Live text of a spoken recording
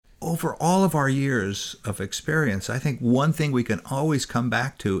over all of our years of experience, I think one thing we can always come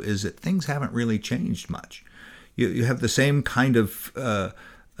back to is that things haven't really changed much. You have the same kind of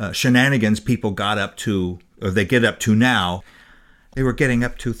shenanigans people got up to, or they get up to now, they were getting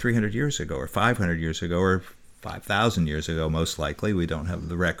up to 300 years ago, or 500 years ago, or 5,000 years ago, most likely. We don't have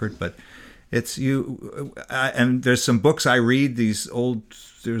the record, but it's you. And there's some books I read.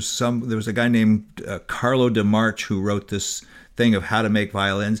 There was a guy named Carlo de March who wrote this thing of how to make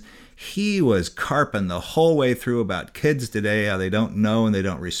violins. He was carping the whole way through about kids today, how they don't know and they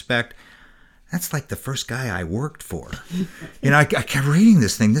don't respect. That's like the first guy I worked for. I kept reading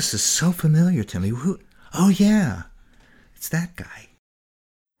this thing. This is so familiar to me. Oh, yeah, it's that guy.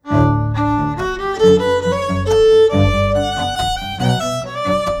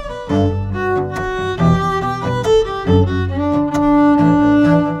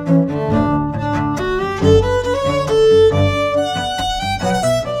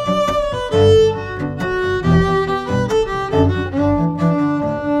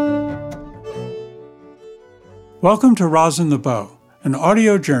 Welcome to Rosin the Bow, an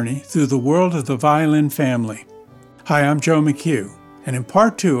audio journey through the world of the violin family. Hi, I'm Joe McHugh, and in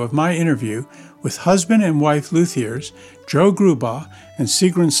part 2 of my interview with husband and wife luthiers Joe Grubaugh and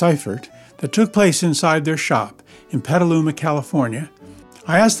Sigrun Seifert that took place inside their shop in Petaluma, California,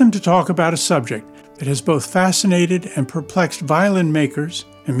 I asked them to talk about a subject that has both fascinated and perplexed violin makers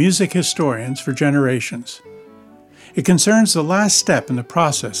and music historians for generations. It concerns the last step in the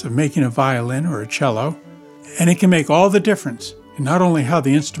process of making a violin or a cello, and it can make all the difference in not only how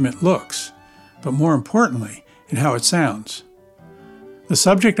the instrument looks, but more importantly, in how it sounds. The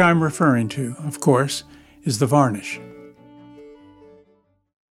subject I'm referring to, of course, is the varnish.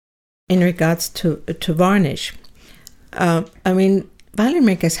 In regards to varnish, violin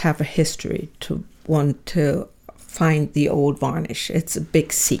makers have a history to want to find the old varnish. It's a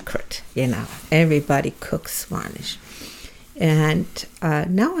big secret, Everybody cooks varnish. And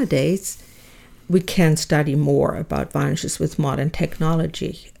nowadays, we can study more about varnishes with modern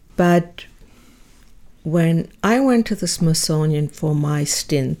technology. But when I went to the Smithsonian for my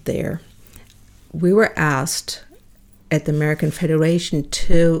stint there, we were asked at the American Federation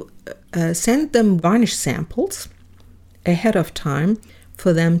to send them varnish samples ahead of time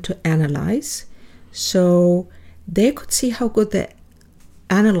for them to analyze, so they could see how good the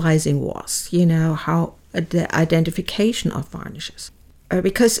analyzing was, how the identification of varnishes.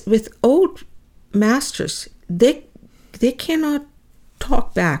 Because with old masters, they cannot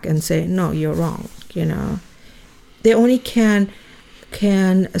talk back and say, no, you're wrong, They only can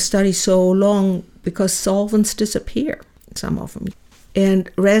study so long because solvents disappear, some of them. And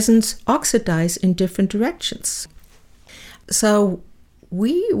resins oxidize in different directions. So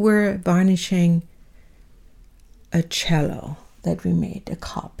we were varnishing a cello that we made, a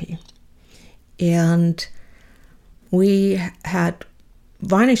copy. And we had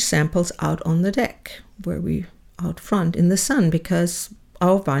varnish samples out on the deck, out front in the sun, because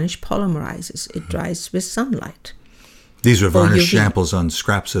our varnish polymerizes. It dries with sunlight. These are varnish samples on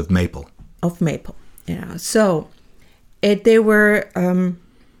scraps of maple. Of maple, So they were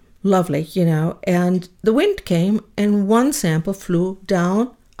lovely, and the wind came and one sample flew down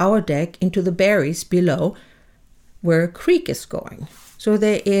our deck into the berries below where a creek is going. So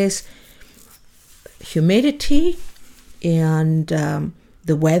there is humidity and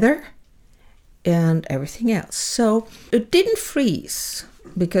the weather and everything else. So it didn't freeze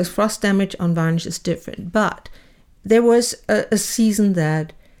because frost damage on varnish is different. But there was a season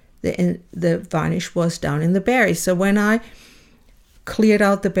that the varnish was down in the berries. So when I cleared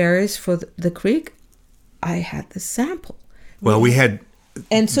out the berries for the creek, I had the sample. Well, we had...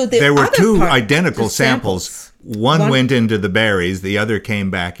 And so there were two identical samples. One went into the berries, the other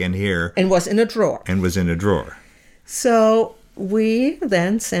came back in here. And was in a drawer. So we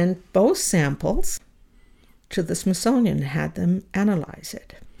then sent both samples to the Smithsonian and had them analyze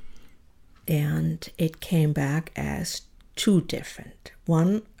it. And it came back as two different.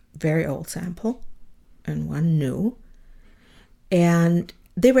 One very old sample and one new. And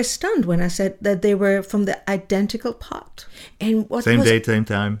they were stunned when I said that they were from the identical pot. And same day, same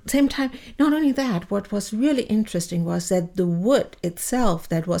time? Same time. Not only that, what was really interesting was that the wood itself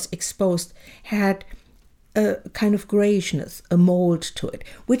that was exposed had a kind of grayishness, a mold to it,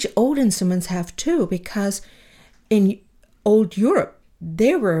 which old instruments have too, because in old Europe,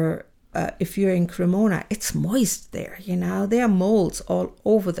 they were, if you're in Cremona, it's moist there, There are molds all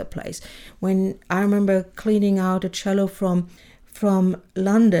over the place. When I remember cleaning out a cello from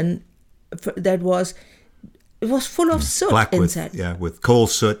London, it was full of soot black inside. With coal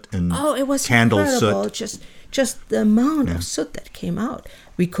soot and it was candle incredible. soot. Just just the amount of soot that came out.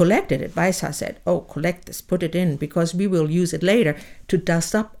 We collected it. Weishaupt said, collect this, put it in, because we will use it later to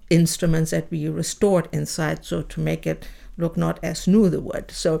dust up instruments that we restored inside, so to make it look not as new, the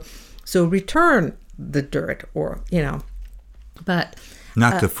wood. So return the dirt, or, but...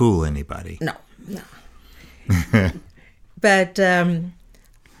 Not to fool anybody. No. But,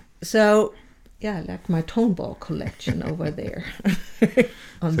 like my tone ball collection over there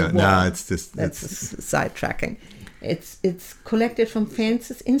on the wall. No, it's just... That's sidetracking. It's collected from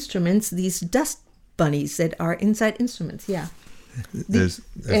Francis Instruments, these dust bunnies that are inside instruments,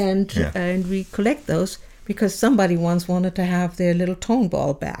 and we collect those because somebody once wanted to have their little tone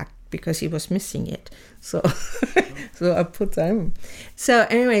ball back because he was missing it. So I put them. So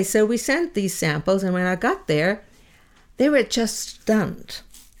anyway, we sent these samples, and when I got there, they were just stunned,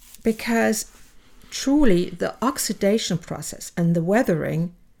 because truly the oxidation process and the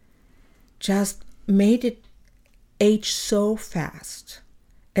weathering just made it age so fast.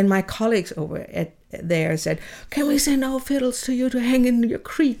 And my colleagues over there said, "Can we send our fiddles to you to hang in your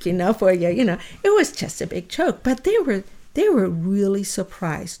creek, for you?" It was just a big joke. But they were really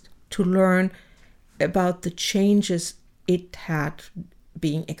surprised to learn about the changes it had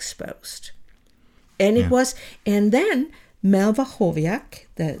being exposed. And it was, and then Mel Wachowiak,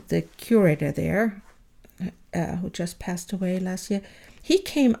 the curator there, who just passed away last year, he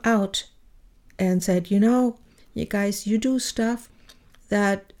came out and said, you guys, you do stuff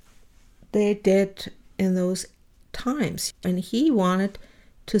that they did in those times. And he wanted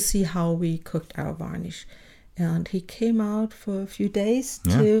to see how we cooked our varnish. And he came out for a few days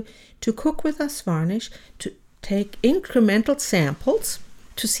to cook with us varnish, to take incremental samples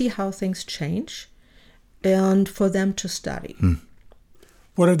to see how things change, and for them to study.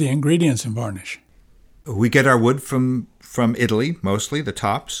 What are the ingredients in varnish? We get our wood from Italy, mostly, the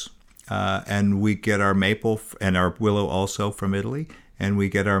tops. And we get our maple and our willow also from Italy. And we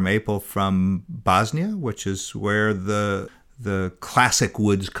get our maple from Bosnia, which is where the classic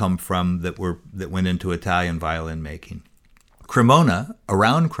woods come from that went into Italian violin making. Cremona,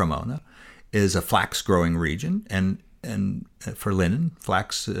 around Cremona, is a flax growing region, and for linen,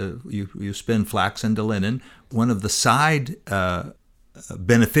 flax, you spin flax into linen. One of the side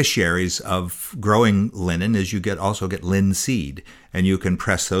beneficiaries of growing linen is you also get linseed, and you can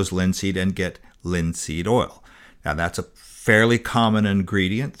press those linseed and get linseed oil. Now that's a fairly common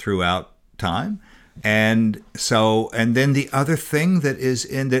ingredient throughout time. And then the other thing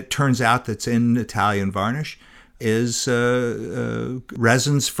that turns out that's in Italian varnish is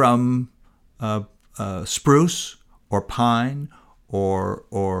resins from spruce or pine or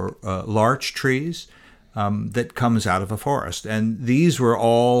larch trees that comes out of a forest. And these were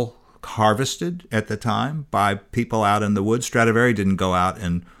all harvested at the time by people out in the woods. Stradivari didn't go out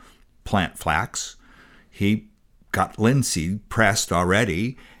and plant flax. He got linseed pressed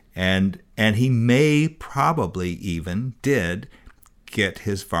already, and he probably even did get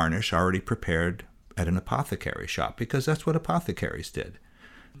his varnish already prepared at an apothecary shop, because that's what apothecaries did.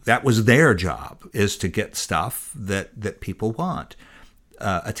 That was their job, is to get stuff that people want.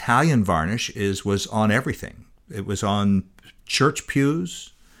 Italian varnish was on everything. It was on church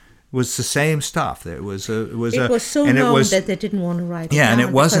pews. It was the same stuff. It was so known that they didn't want to write it down, and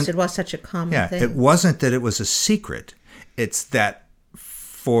it wasn't, because it was such a common thing. It wasn't that it was a secret. It's that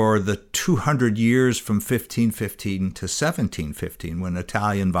for the 200 years from 1515 to 1715, when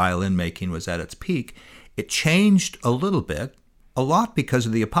Italian violin making was at its peak, it changed a little bit, a lot because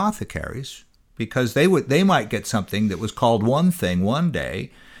of the apothecaries, because they might get something that was called one thing one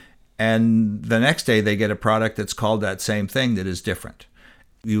day, and the next day they get a product that's called that same thing that is different.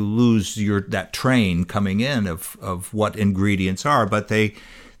 You lose that train coming in of what ingredients are, but they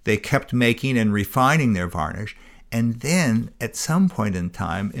kept making and refining their varnish. And then at some point in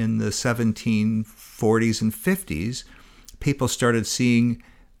time in the 1740s and 50s, people started seeing,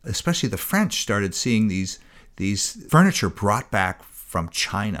 especially the French, started seeing these furniture brought back from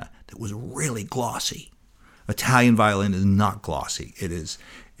China that was really glossy. Italian violin is not glossy. It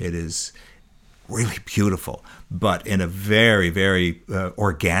is really beautiful, but in a very, very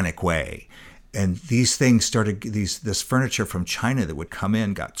organic way. And these things this furniture from China that would come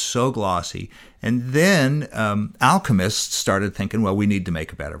in got so glossy. And then alchemists started thinking, well, we need to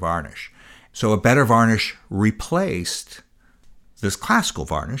make a better varnish. So a better varnish replaced this classical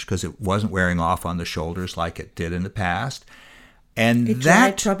varnish, because it wasn't wearing off on the shoulders like it did in the past. And it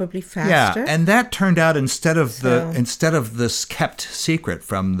dried probably faster. Yeah, and that turned out instead of this kept secret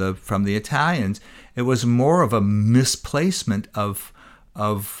from the Italians, it was more of a misplacement of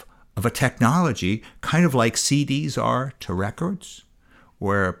a technology, kind of like CDs are to records,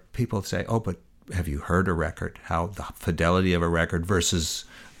 where people say, "Oh, but have you heard a record? How the fidelity of a record versus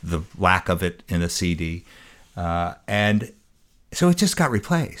the lack of it in a CD. And so it just got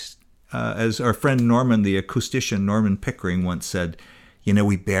replaced. As our friend Norman, the acoustician Norman Pickering, once said,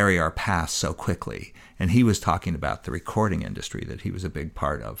 we bury our past so quickly. And he was talking about the recording industry that he was a big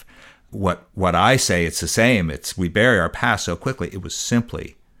part of. What I say, it's the same. It's we bury our past so quickly. It was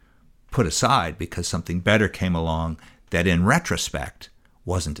simply put aside because something better came along that in retrospect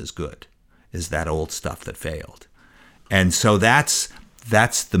wasn't as good as that old stuff that failed. And so that's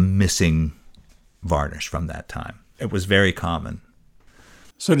the missing varnish from that time. It was very common.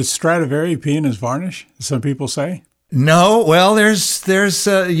 So did Stradivari pee his varnish, some people say? No, well, there's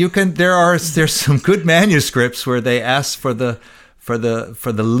some good manuscripts where they ask for the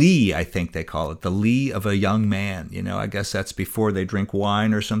lee, I think they call it, the lee of a young man. I guess that's before they drink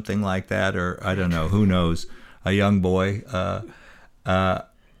wine or something like that, or I don't know, who knows, a young boy.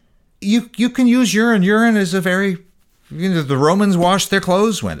 You can use urine. Urine is a very, the Romans washed their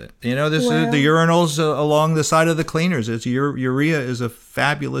clothes with it. The urinals along the side of the cleaners. Urea is a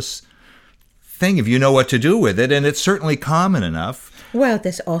fabulous thing if you know what to do with it, and it's certainly common enough. Well,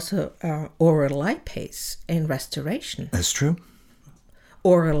 there's also oral lipase in restoration. That's true.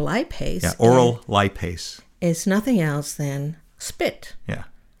 Oral lipase. Yeah, oral lipase is nothing else than spit. Yeah.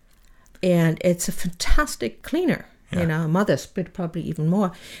 And it's a fantastic cleaner. Yeah. Mother spit probably even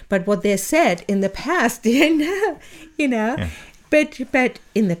more. But what they said in the past, yeah. But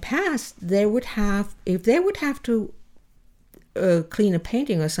in the past, if they would have to clean a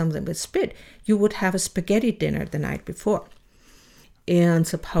painting or something with spit, you would have a spaghetti dinner the night before. And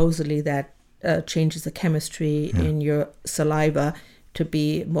supposedly that changes the chemistry in your saliva to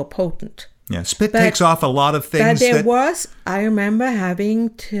be more potent. Yeah, spit takes off a lot of things. But I remember having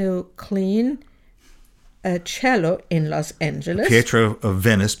to clean a cello in Los Angeles. Pietro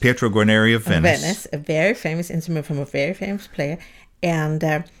Guarneri of Venice. A very famous instrument from a very famous player. And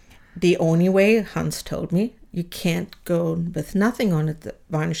the only way, Hans told me, you can't go with nothing on it. The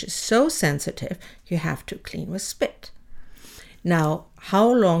varnish is so sensitive, you have to clean with spit. Now, how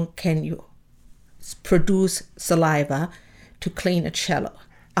long can you produce saliva to clean a cello?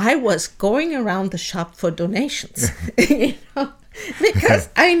 I was going around the shop for donations, because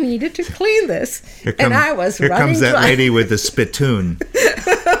I needed to clean this. And I was running dry. Here comes that lady with the spittoon.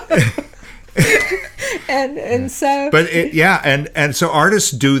 And so, but and so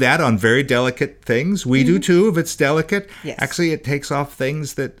artists do that on very delicate things. We do too, if it's delicate. Yes. Actually, it takes off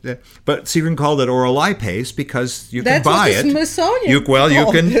things that. But Severin called it oral lipase because you can buy it. That's what the Smithsonian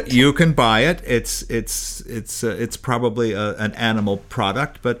you can buy it. It's probably an animal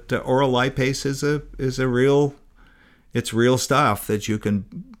product, but oral lipase is a real. It's real stuff that you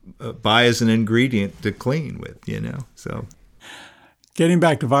can buy as an ingredient to clean with. So. Getting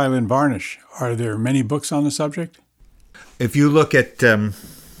back to violin varnish, are there many books on the subject? If you look at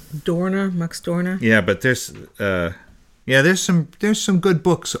Dorner, Max Dorner. Yeah, but there's some good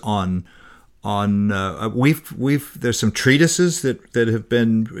books on there's some treatises that have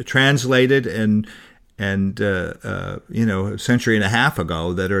been translated and a century and a half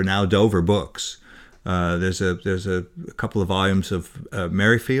ago that are now Dover books. There's a couple of volumes of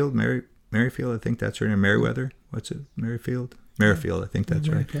Merrifield, I think that's her name, Merriweather. What's it? Merrifield, I think that's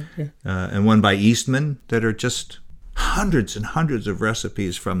right. Yeah. And one by Eastman that are just hundreds and hundreds of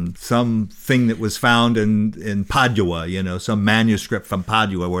recipes from something that was found in Padua, some manuscript from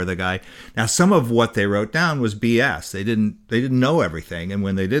Padua where the guy. Now, some of what they wrote down was BS. They didn't know everything, and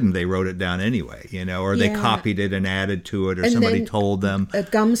when they didn't, they wrote it down anyway, or they copied it and added to it, or somebody told them.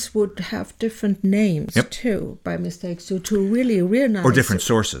 Gums would have different names too by mistake, so to really realize or different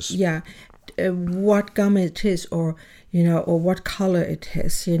sources. Yeah, what gum it is, or what color it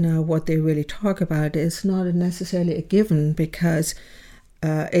is, what they really talk about is not necessarily a given, because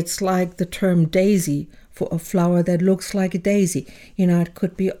it's like the term daisy for a flower that looks like a daisy. It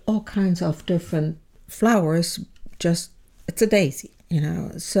could be all kinds of different flowers, just it's a daisy,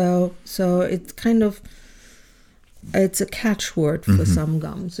 So it's kind of, it's a catchword for some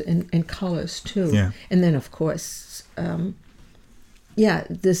gums and colors too. Yeah. And then, of course,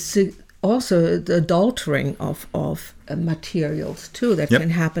 also the adultering of materials too that can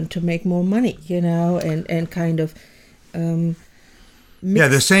happen to make more money, and kind of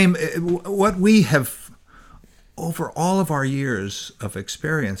the same. What we have over all of our years of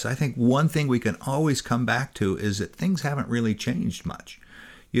experience, I think one thing we can always come back to is that things haven't really changed much.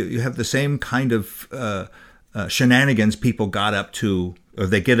 You have the same kind of shenanigans people got up to, or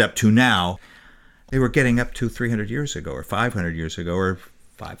they get up to now. They were getting up to 300 years ago, or 500 years ago, or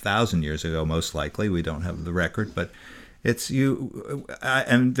 5,000 years ago, most likely. We don't have the record, but It's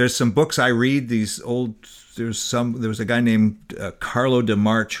and there's some books I read. There was a guy named Carlo de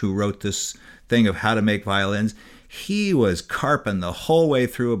March who wrote this thing of how to make violins. He was carping the whole way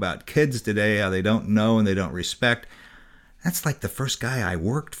through about kids today, how they don't know and they don't respect. That's like the first guy I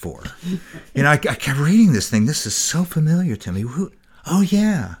worked for. I kept reading this thing. This is so familiar to me. Oh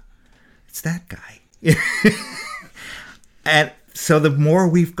yeah, it's that guy. And so the more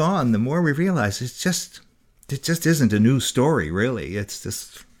we've gone, the more we realize it just isn't a new story, really. It's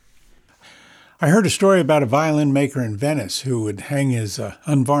just... I heard a story about a violin maker in Venice who would hang his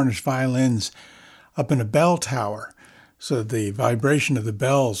unvarnished violins up in a bell tower so the vibration of the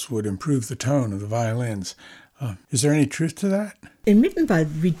bells would improve the tone of the violins. Is there any truth to that? In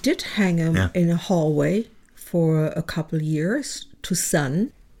Mittenwald, we did hang them in a hallway for a couple of years to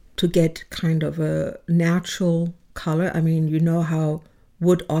sun, to get kind of a natural color. I mean, you know how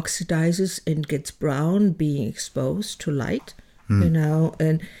wood oxidizes and gets brown being exposed to light,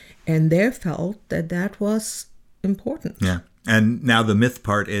 and they felt that was important. Yeah. And now the myth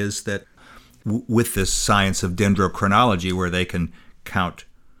part is that with this science of dendrochronology, where they can count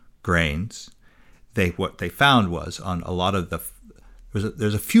grains, what they found was on a lot of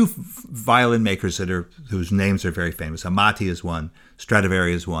there's a few violin makers whose names are very famous. Amati is one,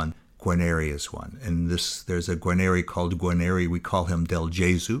 Stradivari is one, Guarneri is one. And there's a Guarneri called Guarneri. We call him Del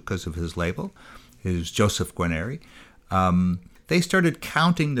Gesù because of his label. It's Joseph Guarneri. They started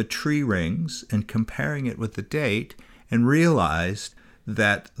counting the tree rings and comparing it with the date, and realized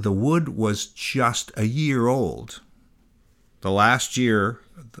that the wood was just a year old. The last year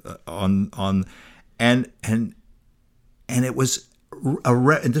and it was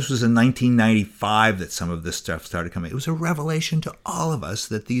and this was in 1995 that some of this stuff started coming. It was a revelation to all of us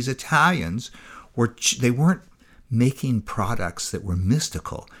that these Italians weren't making products that were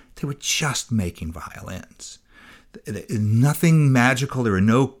mystical. They were just making violins. Nothing magical. There were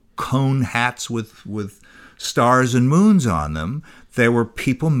no cone hats with stars and moons on them. There were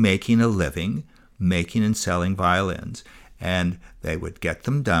people making a living, making and selling violins, and they would get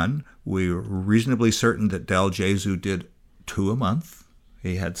them done. We were reasonably certain that Del Gesù did 2 a month.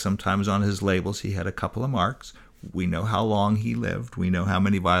 He had sometimes on his labels, he had a couple of marks. We know how long he lived. We know how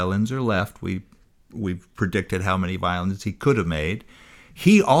many violins are left. We've predicted how many violins he could have made.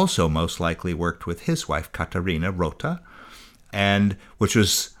 He also most likely worked with his wife, Caterina Rota, and which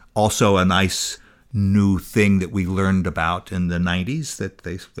was also a nice new thing that we learned about in the 90s, that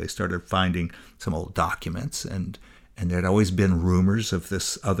they started finding some old documents, and there'd always been rumors of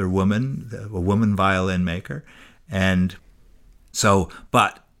this other woman, a woman violin maker. And so,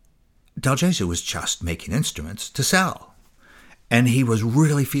 but Del Gesù was just making instruments to sell. And he was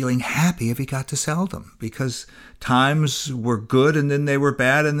really feeling happy if he got to sell them, because times were good and then they were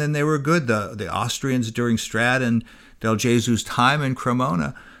bad and then they were good. The Austrians during Strad and Del Gesù's time in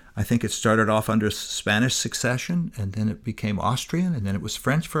Cremona, I think it started off under Spanish succession, and then it became Austrian, and then it was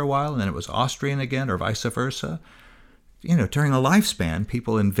French for a while, and then it was Austrian again, or vice versa. During a lifespan,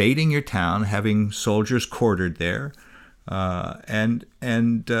 people invading your town, having soldiers quartered there, and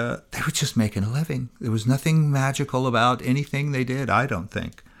they were just making a living. There was nothing magical about anything they did, I don't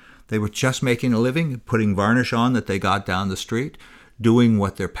think. They were just making a living, putting varnish on that they got down the street, doing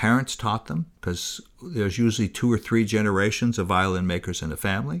what their parents taught them, because there's usually 2 or 3 generations of violin makers in a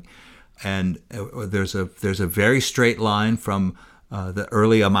family, and there's a very straight line from the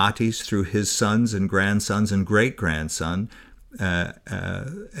early Amatis through his sons and grandsons and great-grandson,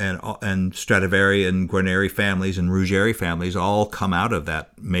 and Stradivari and Guarneri families and Ruggeri families all come out of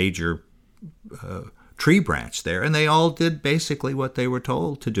that major tree branch there, and they all did basically what they were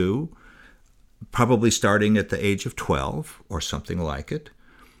told to do, probably starting at the age of 12 or something like it,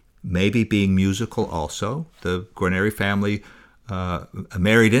 maybe being musical also. The Guarneri family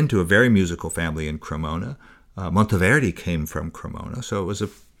married into a very musical family in Cremona. Monteverdi came from Cremona, so it was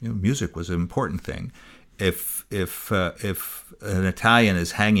music was an important thing. If an Italian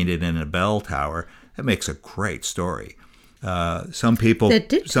is hanging it in a bell tower, that makes a great story. Some people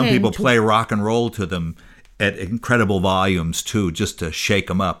play rock and roll to them at incredible volumes too, just to shake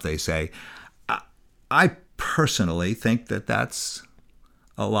them up, they say. I personally think that that's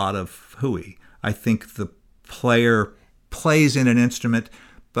a lot of hooey. I think the player plays in an instrument,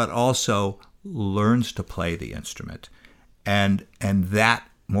 but also learns to play the instrument, and that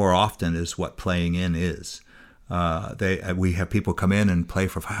more often is what playing in is. We have people come in and play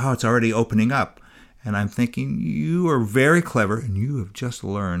for, it's already opening up, and I'm thinking, you are very clever, and you have just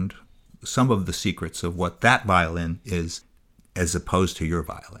learned some of the secrets of what that violin is, as opposed to your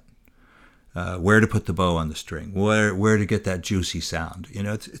violin. Where to put the bow on the string, where to get that juicy sound.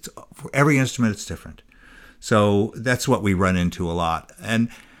 It's for every instrument it's different. So that's what we run into a lot. And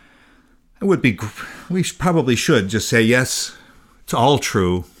we probably should just say, yes, it's all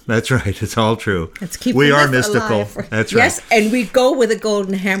true. That's right. It's all true. Let's keep we the are myth mystical. alive. That's right. Yes, and we go with a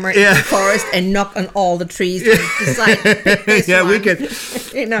golden hammer in the forest and knock on all the trees and decide to pick this one. we could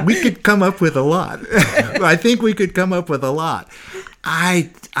we could come up with a lot. I think we could come up with a lot. I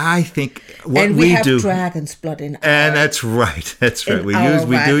think what and we have do, dragon's blood in and that's right. That's right. We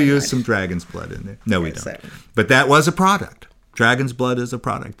do use some dragon's blood in there. No, we don't. But that was a product. Dragon's blood is a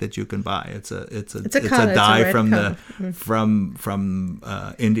product that you can buy. It's a dye from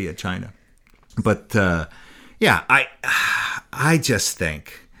India, China. But I just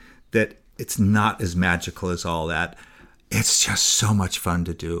think that it's not as magical as all that. It's just so much fun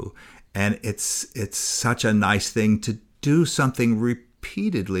to do, and it's such a nice thing to do something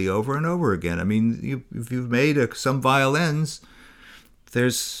repeatedly over and over again. I mean, if you've made some violins,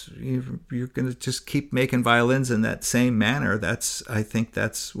 you're going to just keep making violins in that same manner. I think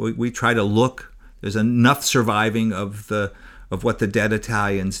that's we try to look. There's enough surviving of what the dead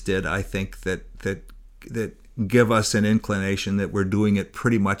Italians did. I think that give us an inclination that we're doing it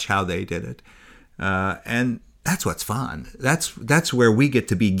pretty much how they did it, and that's what's fun. That's where we get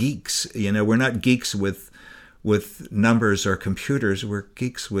to be geeks. We're not geeks with numbers or computers. We're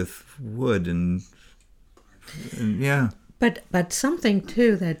geeks with wood and yeah. But something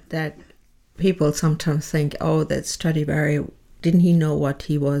too that people sometimes think, oh, that Stradivari, didn't he know what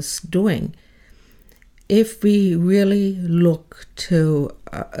he was doing? If we really look to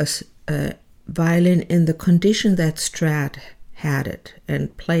a violin in the condition that Strad had it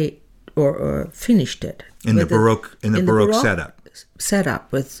and played or finished it in the Baroque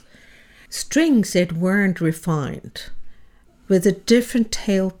setup with strings that weren't refined, with a different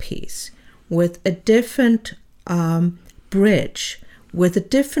tailpiece, with a different bridge, with a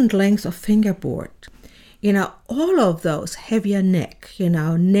different length of fingerboard, all of those, heavier neck,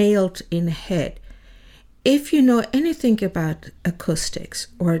 nailed in head. If you know anything about acoustics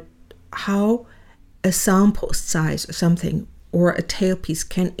or how a sound post size or something or a tailpiece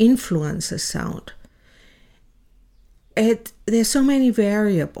can influence a sound, there's so many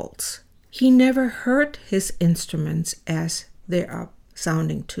variables. He never heard his instruments as they are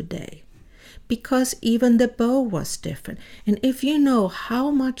sounding today, because even the bow was different. And if you know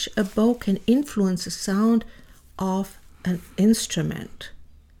how much a bow can influence the sound of an instrument,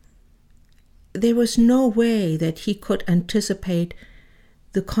 there was no way that he could anticipate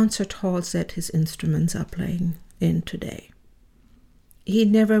the concert halls that his instruments are playing in today. He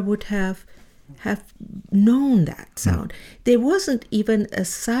never would have known that sound. There wasn't even a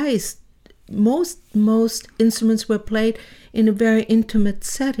size. Most instruments were played in a very intimate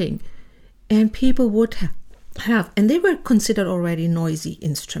setting, and people would have, and they were considered already noisy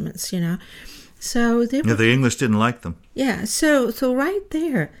instruments, So the English didn't like them. Yeah, so right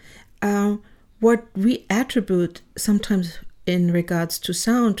there, what we attribute sometimes in regards to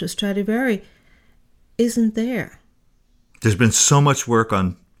sound to Stradivari isn't there. There's been so much work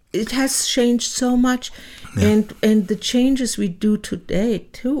on. It has changed so much, and the changes we do today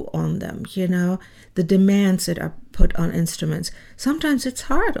too on them, the demands that are put on instruments. Sometimes it's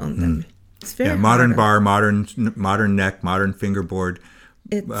hard on them. It's very modern hard. bar, modern neck, modern fingerboard,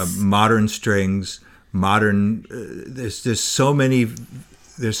 modern strings, modern. There's so many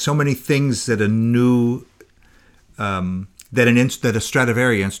things that a new that a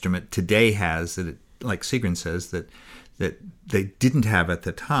Stradivari instrument today has that, like Sigrid says, that they didn't have at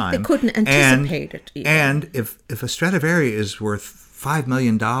the time. They couldn't anticipate it. Even. And if a Stradivari is worth $5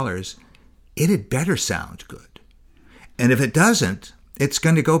 million, it had better sound good. And if it doesn't, it's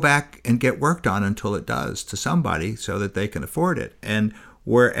going to go back and get worked on until it does to somebody so that they can afford it. And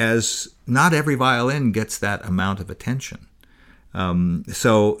whereas not every violin gets that amount of attention.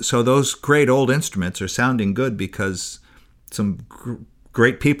 So those great old instruments are sounding good because some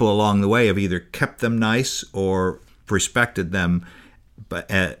great people along the way have either kept them nice or respected them, but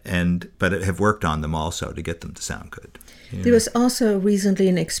have worked on them also to get them to sound good. There was also recently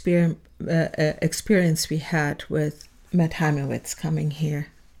an experience we had with Matt Heimowitz coming here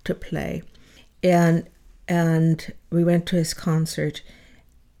to play, and we went to his concert,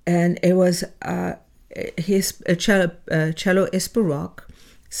 and it was his cello is Baroque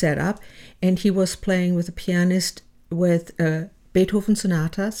setup, and he was playing with a pianist with Beethoven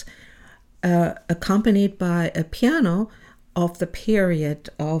sonatas, accompanied by a piano of the period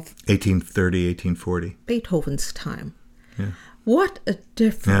of 1830, 1840. Beethoven's time. Yeah. What a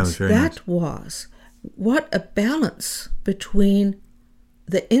difference that was. What a balance between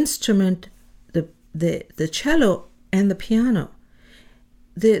the instrument, the cello, and the piano.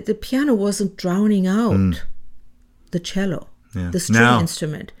 The piano wasn't drowning out the cello, Yeah. the string Now-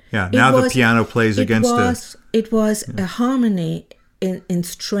 instrument. Yeah, It now the was- piano plays against the... It was a harmony in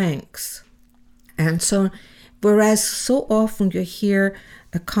strengths. And so, whereas so often you hear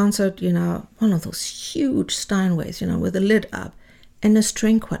a concert, one of those huge Steinways, with the lid up, and a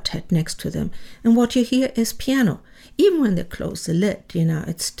string quartet next to them. And what you hear is piano. Even when they close the lid,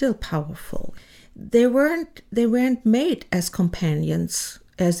 it's still powerful. They weren't made as companions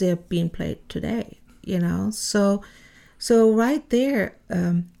as they're being played today, So right there,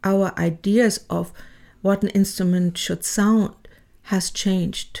 our ideas of what an instrument should sound has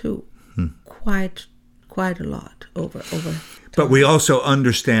changed too, quite a lot over time. But we also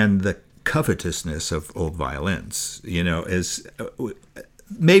understand the covetousness of old violins, as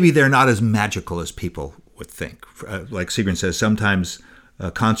maybe they're not as magical as people would think. Like Sigrun says, sometimes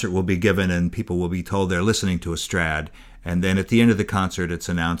a concert will be given and people will be told they're listening to a Strad, and then at the end of the concert it's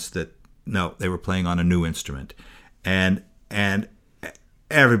announced that no, they were playing on a new instrument. And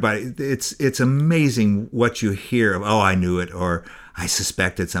everybody, it's amazing what you hear of, oh, I knew it, or I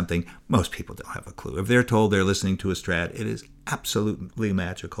suspected something. Most people don't have a clue. If they're told they're listening to a Strad, it is absolutely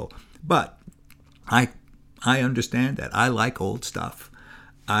magical. But I understand that. I like old stuff.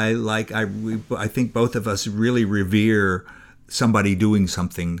 I think both of us really revere somebody doing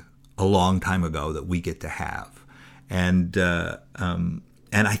something a long time ago that we get to have, and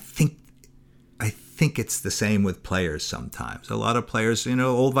I think it's the same with players sometimes. A lot of players,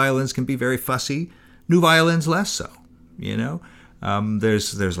 old violins can be very fussy. New violins less so.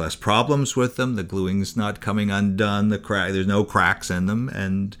 There's less problems with them. The gluing's not coming undone. There's no cracks in them,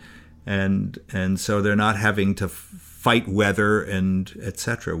 and so they're not having to fight weather and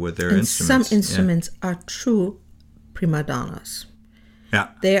etc. with their instruments. Some instruments are true prima donnas. Yeah,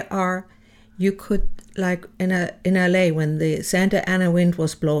 there are. You could, like in LA when the Santa Ana wind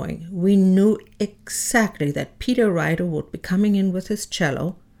was blowing, we knew exactly that Peter Ryder would be coming in with his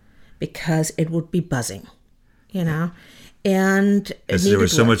cello because it would be buzzing, and there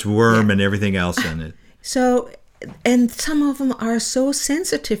was so much worm and everything else in it. So, and some of them are so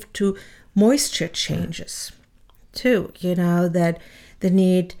sensitive to moisture changes too, that they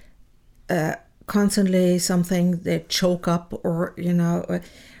need constantly something they choke up, or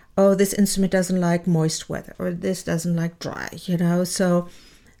oh, this instrument doesn't like moist weather, or this doesn't like dry, so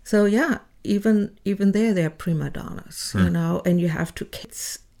yeah, even there they're prima donnas, and you have to,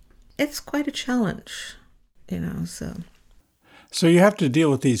 it's quite a challenge, So you have to deal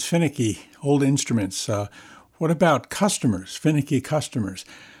with these finicky old instruments. What about customers, finicky customers?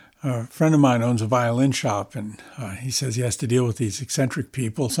 A friend of mine owns a violin shop, and he says he has to deal with these eccentric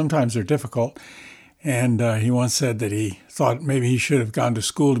people. Sometimes they're difficult. And he once said that he thought maybe he should have gone to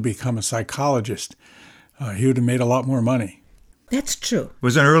school to become a psychologist. He would have made a lot more money. That's true. It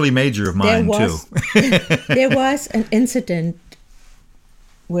was an early major of mine, too. There was an incident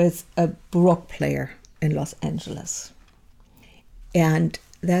with a Baroque player in Los Angeles. And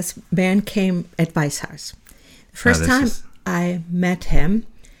this man came at Weisshaus. The first time I met him,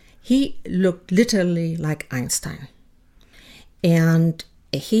 he looked literally like Einstein. And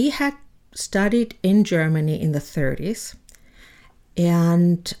he had studied in Germany in the 30s,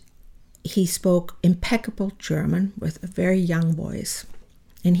 and he spoke impeccable German with a very young voice.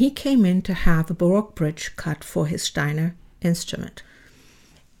 And he came in to have a Baroque bridge cut for his Steiner instrument.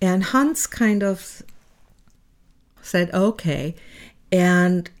 And Hans kind of said, okay,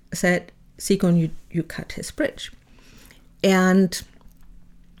 and said, Sigrun, you cut his bridge. And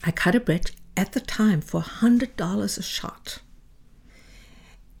I cut a bridge at the time for $100 a shot.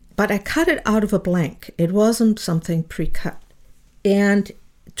 But I cut it out of a blank. It wasn't something pre-cut. And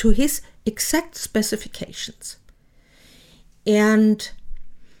to his exact specifications. And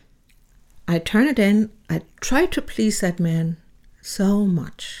I turned it in. I tried to please that man so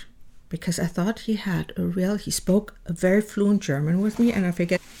much because I thought he spoke a very fluent German with me, and I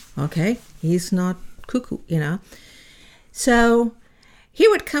figured, okay, he's not cuckoo, So he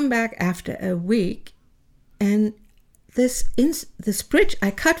would come back after a week, and this bridge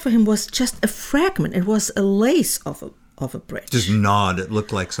I cut for him was just a fragment. It was a lace of a bridge. Just gnawed. It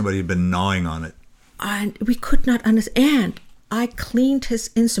looked like somebody had been gnawing on it. And we could not understand. I cleaned his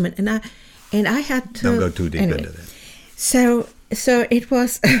instrument, and I had to. Don't go too deep into that. So it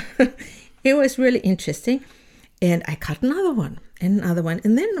was it was really interesting, and I cut another one, and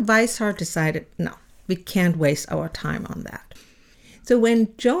then Weisshaus decided, no, we can't waste our time on that. So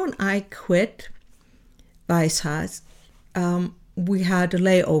when Joe and I quit Weisshaus, we had a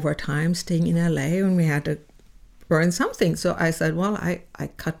layover time staying in LA, and we had to burn something. So I said, well, I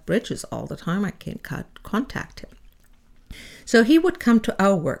cut bridges all the time. I can't contact him. So he would come to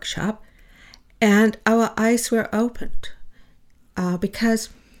our workshop, And our eyes were opened because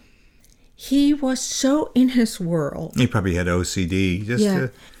he was so in his world. He probably had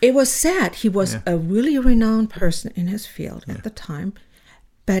OCD. It was sad. He was a really renowned person in his field at the time,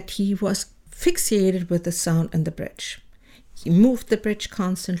 but he was fixated with the sound and the bridge. He moved the bridge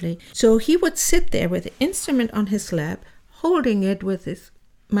constantly. So he would sit there with the instrument on his lap, holding it with his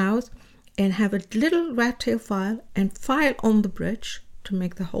mouth, and have a little rat tail file and file on the bridge to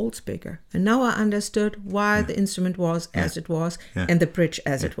make the holes bigger. And now I understood why the instrument was as it was and the bridge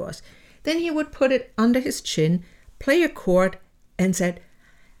as it was. Then he would put it under his chin, play a chord, and said,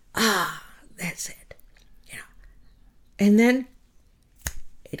 that's it. And then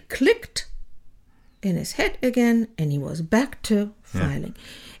it clicked in his head again, and he was back to filing.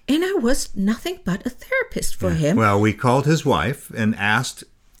 And I was nothing but a therapist for him. Well, we called his wife and asked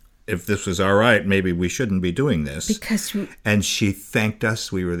if this was all right. Maybe we shouldn't be doing this. And she thanked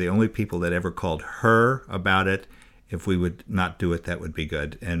us. We were the only people that ever called her about it. If we would not do it, that would be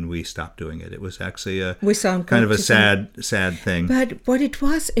good. And we stopped doing it. It was actually kind of a sad thing. But what it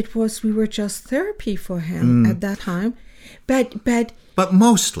was we were just therapy for him at that time. But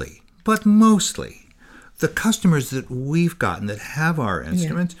mostly, the customers that we've gotten that have our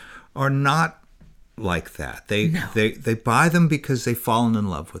instruments are not like that. They buy them because they've fallen in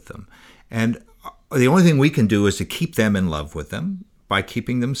love with them. And the only thing we can do is to keep them in love with them by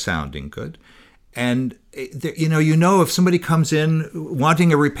keeping them sounding good. And, if somebody comes in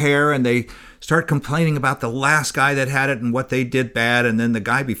wanting a repair and they start complaining about the last guy that had it and what they did bad, and then the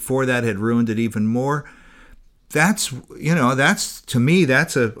guy before that had ruined it even more, that's to me,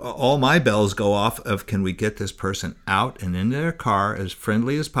 all my bells go off of, can we get this person out and into their car as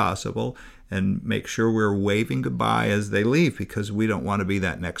friendly as possible and make sure we're waving goodbye as they leave, because we don't want to be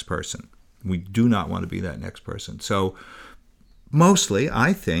that next person. We do not want to be that next person. So mostly,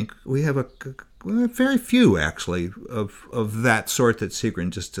 I think we have very few, actually, of that sort that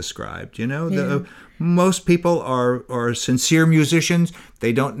Sigrun just described. Most people are sincere musicians.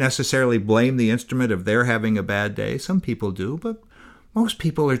 They don't necessarily blame the instrument if they're having a bad day. Some people do, but most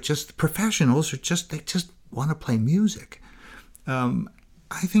people are just professionals. They just want to play music.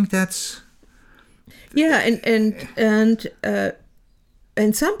 I think that's and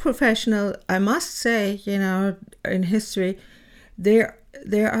some professional, I must say, in history, they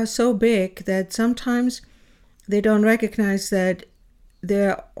are so big that sometimes they don't recognize that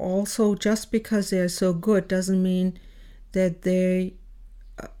they're also, just because they're so good doesn't mean that they,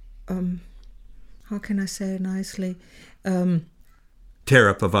 how can I say it nicely? Tear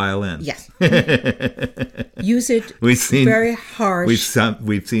up a violin. Yes. Use it very harsh.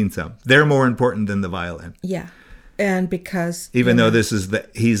 We've seen some. They're more important than the violin. Yeah. And because... Even though he's the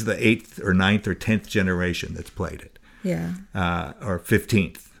 8th or 9th or 10th generation that's played it. Yeah. Or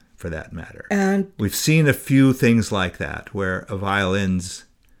 15th, for that matter. And we've seen a few things like that, where a violin's,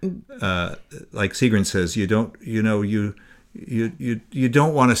 like Sigrun says, you don't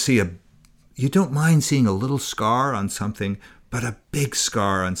want to see you don't mind seeing a little scar on something, but a big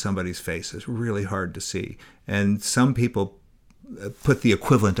scar on somebody's face is really hard to see. And some people put the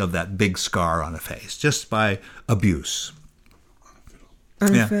equivalent of that big scar on a face just by abuse.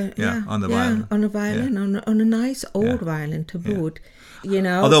 On the violin. On a violin, on a nice old violin to boot.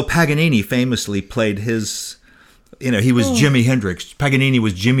 Although Paganini famously played his, he was Jimi Hendrix. Paganini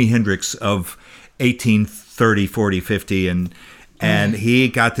was Jimi Hendrix of 1830, 40, 50, and he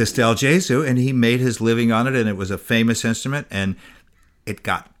got this Del Gesù, and he made his living on it, and it was a famous instrument, and it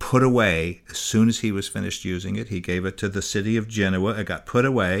got put away as soon as he was finished using it. He gave it to the city of Genoa. It got put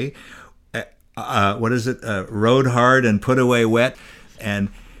away. Rode hard and put away wet. And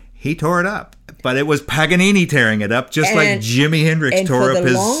he tore it up. But it was Paganini tearing it up, just like Jimi Hendrix tore up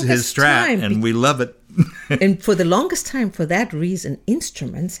his Strat, and we love it. And for the longest time, for that reason,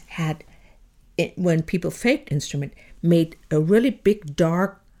 instruments had, when people faked instrument, made a really big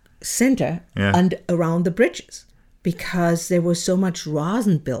dark center around the bridges, because there was so much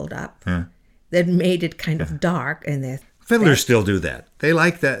rosin buildup that made it kind of dark. And fiddlers still do that. They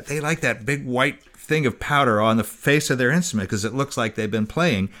like that. They like that big white thing of powder on the face of their instrument because it looks like they've been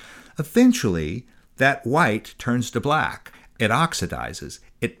playing. Eventually, that white turns to black. It oxidizes.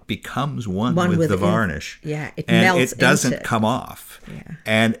 It becomes one with the varnish. It and melts. It doesn't come off. Yeah.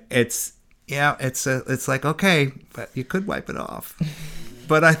 And it's like, okay, but you could wipe it off.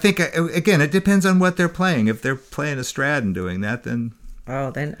 But I think, again, it depends on what they're playing. If they're playing a Strad and doing that, then...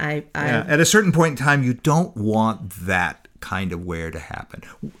 Oh, then I... At a certain point in time, you don't want that kind of wear to happen.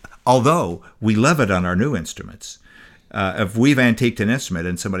 Although we love it on our new instruments. If we've antiqued an instrument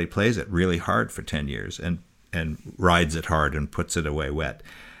and somebody plays it really hard for 10 years and rides it hard and puts it away wet,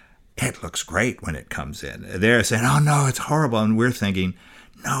 it looks great when it comes in. They're saying, oh, no, it's horrible. And we're thinking,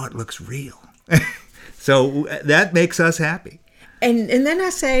 no, it looks real. So that makes us happy. And then I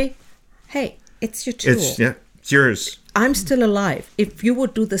say, hey, it's your tool. It's yours. I'm still alive. If you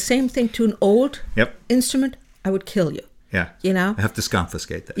would do the same thing to an old instrument, I would kill you. Yeah. You know? I have to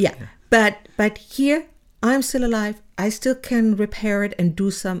confiscate that. Yeah. But here, I'm still alive. I still can repair it and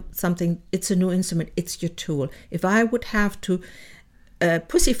do something. It's a new instrument. It's your tool. If I would have to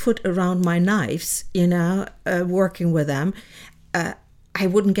pussyfoot around my knives, you know, working with them, I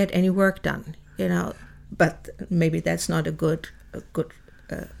wouldn't get any work done, you know. But maybe that's not a good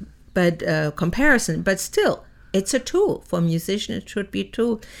comparison. But still, it's a tool. For a musician, it should be a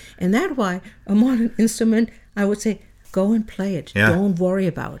tool. And that's why a modern instrument, I would say, go and play it. Yeah. Don't worry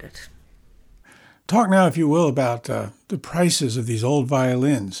about it. Talk now, if you will, about the prices of these old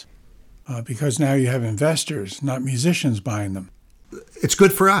violins, because now you have investors, not musicians, buying them. It's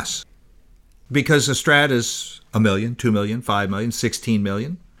good for us, because a Strat is $1 million, $2 million, $5 million, $16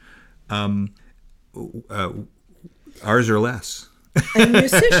 million. Ours are less.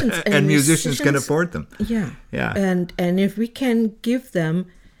 And musicians can afford them. Yeah. Yeah. And if we can give them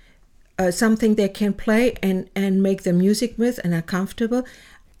something they can play and make the music with and are comfortable,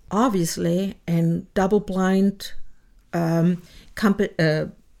 obviously, and double-blind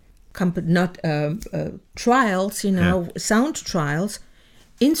trials, you know, sound trials,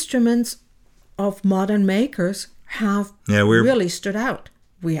 instruments of modern makers have really stood out.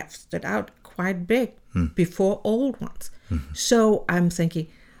 We have stood out quite big before old ones. Mm-hmm. So I'm thinking,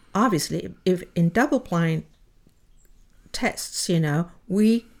 obviously, if in double-blind tests, you know,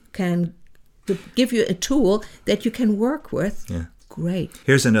 we can give you a tool that you can work with. Yeah. Great.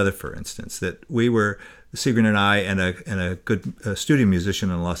 Here's another, for instance, that we were, Sigrun and I, and a good studio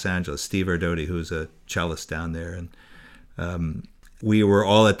musician in Los Angeles, Steve Ardoti, who's a cellist down there, and we were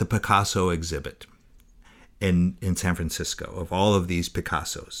all at the Picasso exhibit in San Francisco of all of these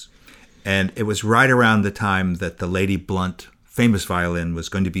Picassos. And it was right around the time that the Lady Blunt famous violin was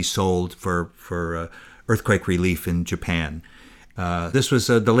going to be sold for earthquake relief in Japan. This was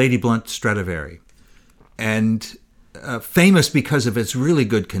the Lady Blunt Stradivari, and famous because of its really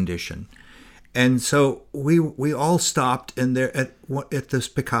good condition. And so we all stopped, and there at this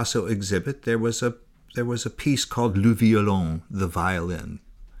Picasso exhibit there was a piece called Le Violon, the violin,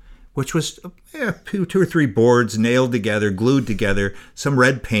 which was two or three boards nailed together, glued together, some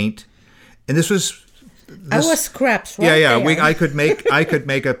red paint, and this was. Our scraps, right? Yeah. I could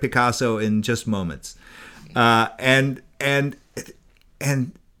make a Picasso in just moments, and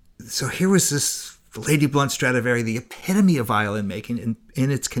so here was this Lady Blunt Stradivari, the epitome of violin making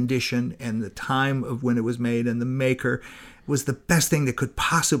in its condition and the time of when it was made, and the maker was the best thing that could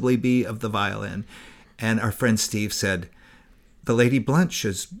possibly be of the violin. And our friend Steve said, the Lady Blunt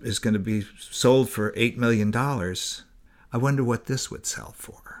is going to be sold for $8 million. I wonder what this would sell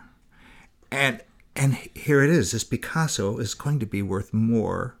for. And here it is. This Picasso is going to be worth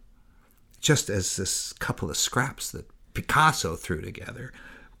more, just as this couple of scraps that Picasso threw together,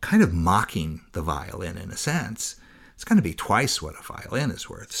 kind of mocking the violin in a sense. It's going to be twice what a violin is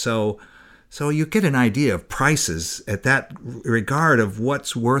worth. So you get an idea of prices at that regard of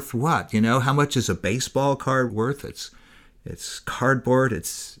what's worth what. You know, how much is a baseball card worth? It's cardboard.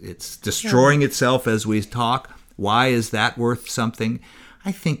 It's destroying itself as we talk. Why is that worth something?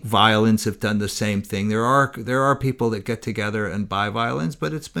 I think violins have done the same thing. There are people that get together and buy violins,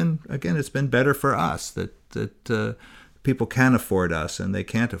 but it's been better for us that people can afford us and they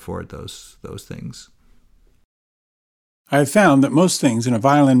can't afford those things. I have found that most things in a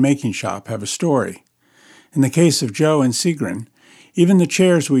violin making shop have a story. In the case of Joe and Sigrun, even the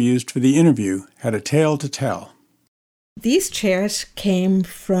chairs we used for the interview had a tale to tell. These chairs came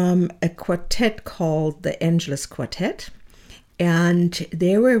from a quartet called the Angelus Quartet, and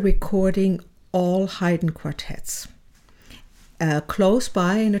they were recording all Haydn quartets close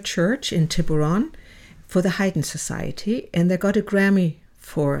by in a church in Tiburon for the Haydn Society, and they got a Grammy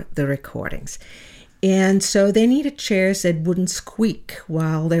for the recordings. And so they needed chairs that wouldn't squeak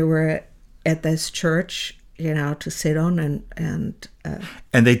while they were at this church, you know, to sit on and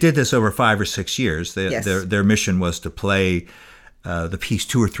they did this over 5 or 6 years. Yes. Their mission was to play the piece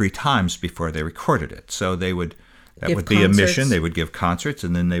 2 or 3 times before they recorded it. So that would be a mission. They would give concerts,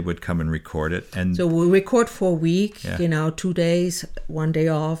 and then they would come and record it. And so we record for a week, 2 days, 1 day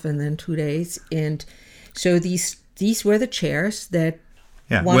off, and then 2 days. And so these were the chairs that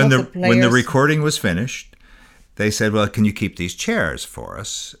when the recording was finished, they said, "Well, can you keep these chairs for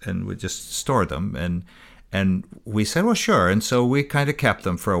us?" And we just store them. And we said, well, sure. And so we kind of kept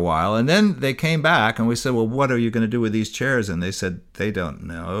them for a while. And then they came back and we said, well, what are you going to do with these chairs? And they said, they don't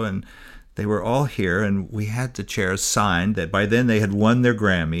know. And they were all here, and we had the chairs signed. That by then they had won their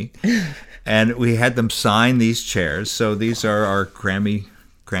Grammy. And we had them sign these chairs. So these are our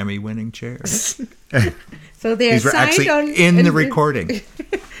Grammy-winning chairs. So they're these were signed actually in the recording.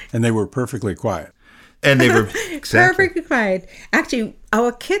 And they were perfectly quiet. And they were exactly. Perfectly quiet. Actually,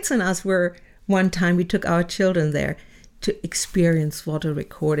 our kids and us were, one time we took our children there to experience what a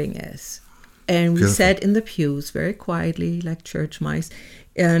recording is. And we Beautiful. sat in the pews very quietly, like church mice,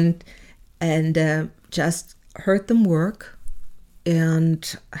 and just heard them work,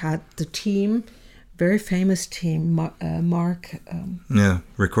 and had the team, very famous team, Mark.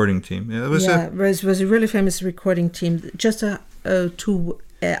 Recording team. Yeah, it was a really famous recording team, just two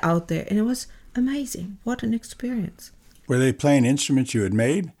out there. And it was amazing. What an experience. Were they playing instruments you had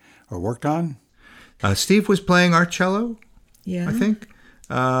made or worked on? Steve was playing our cello, I think.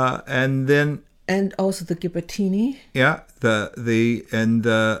 And also the Ghibertini. Yeah, the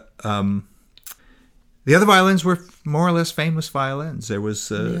other violins were more or less famous violins. There was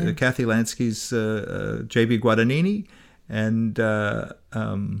Kathy Lansky's J.B. Guadagnini, and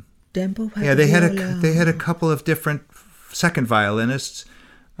Dembo. Yeah, they had a couple of different second violinists.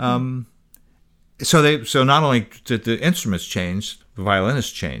 So not only did the instruments change, the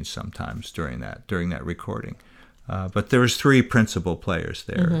violinists changed sometimes during that recording. But there was three principal players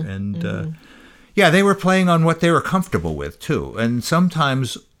there, and they were playing on what they were comfortable with too. And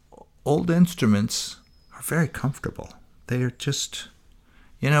sometimes old instruments are very comfortable. They are just,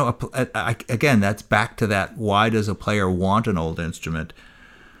 again, that's back to that. Why does a player want an old instrument?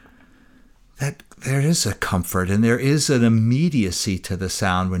 That there is a comfort and there is an immediacy to the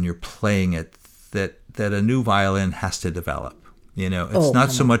sound when you're playing it that a new violin has to develop. It's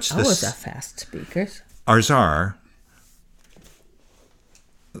not so much this. Ours are fast speakers. Ours are.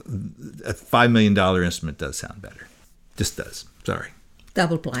 A $5 million instrument does sound better. Just does. Sorry.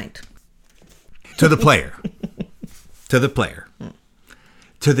 Double blind. To the player. To the player.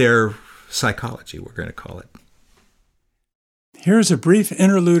 To their psychology, we're going to call it. Here's a brief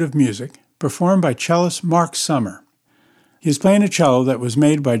interlude of music performed by cellist Mark Summer. He is playing a cello that was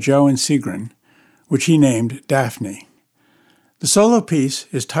made by Joe and Sigrid, which he named Daphne. The solo piece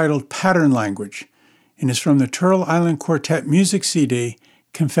is titled Pattern Language and is from the Turtle Island Quartet music CD,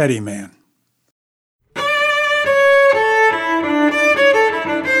 Confetti Man.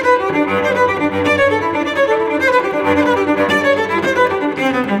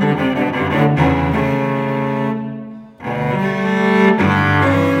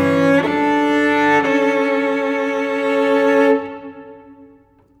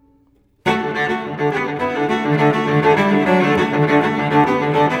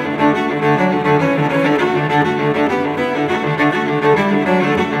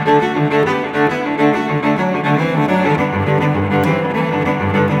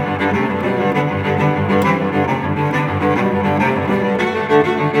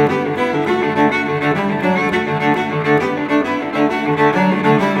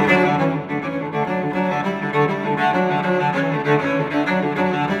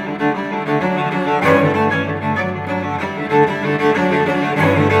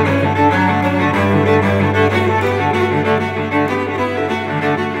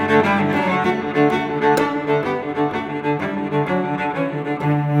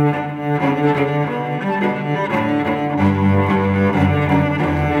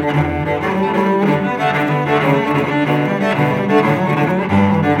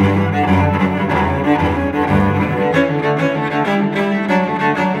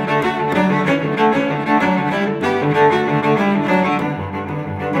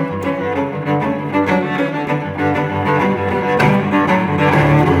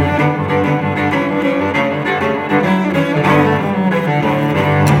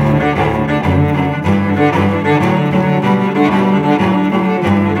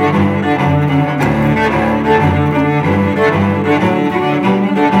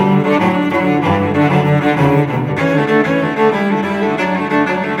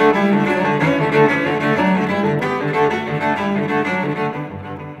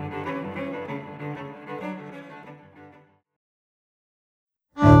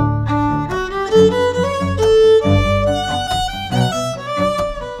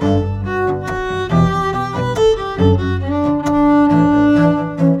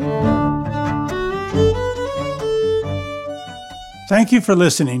 Thank you for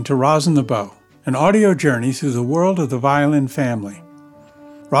listening to Rosin the Bow, an audio journey through the world of the violin family.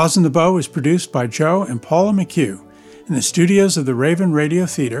 Rosin the Bow is produced by Joe and Paula McHugh in the studios of the Raven Radio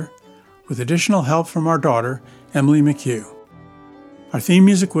Theater with additional help from our daughter, Emily McHugh. Our theme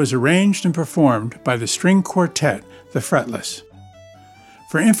music was arranged and performed by the string quartet, The Fretless.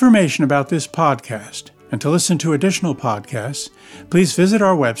 For information about this podcast and to listen to additional podcasts, please visit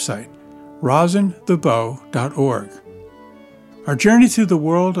our website, rosinthebow.org. Our journey through the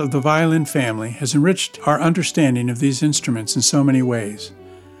world of the violin family has enriched our understanding of these instruments in so many ways.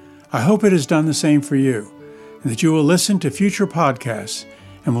 I hope it has done the same for you, and that you will listen to future podcasts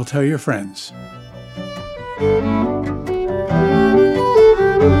and will tell your friends.